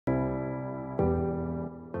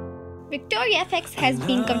Victoria FX has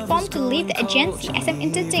been confirmed to leave the agency SM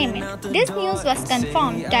Entertainment. This news was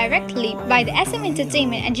confirmed directly by the SM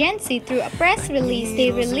Entertainment agency through a press release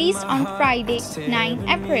they released on Friday, 9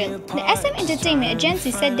 April. The SM Entertainment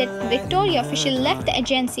agency said that Victoria officially left the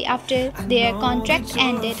agency after their contract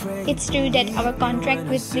ended. "It's true that our contract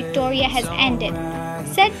with Victoria has ended,"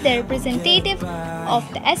 said the representative of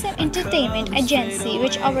the SM Entertainment agency,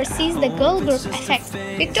 which oversees the girl group FX.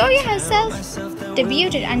 Victoria herself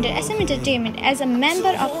debuted under SM Entertainment as a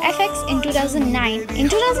member of FX in 2009. In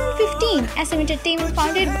 2015, SM Entertainment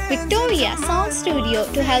founded Victoria Sound Studio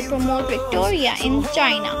to help promote Victoria in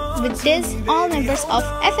China. With this, all members of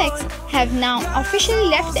FX have now officially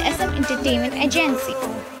left the SM Entertainment agency.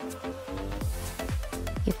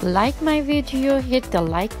 If you like my video, hit the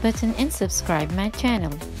like button and subscribe my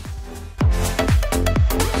channel.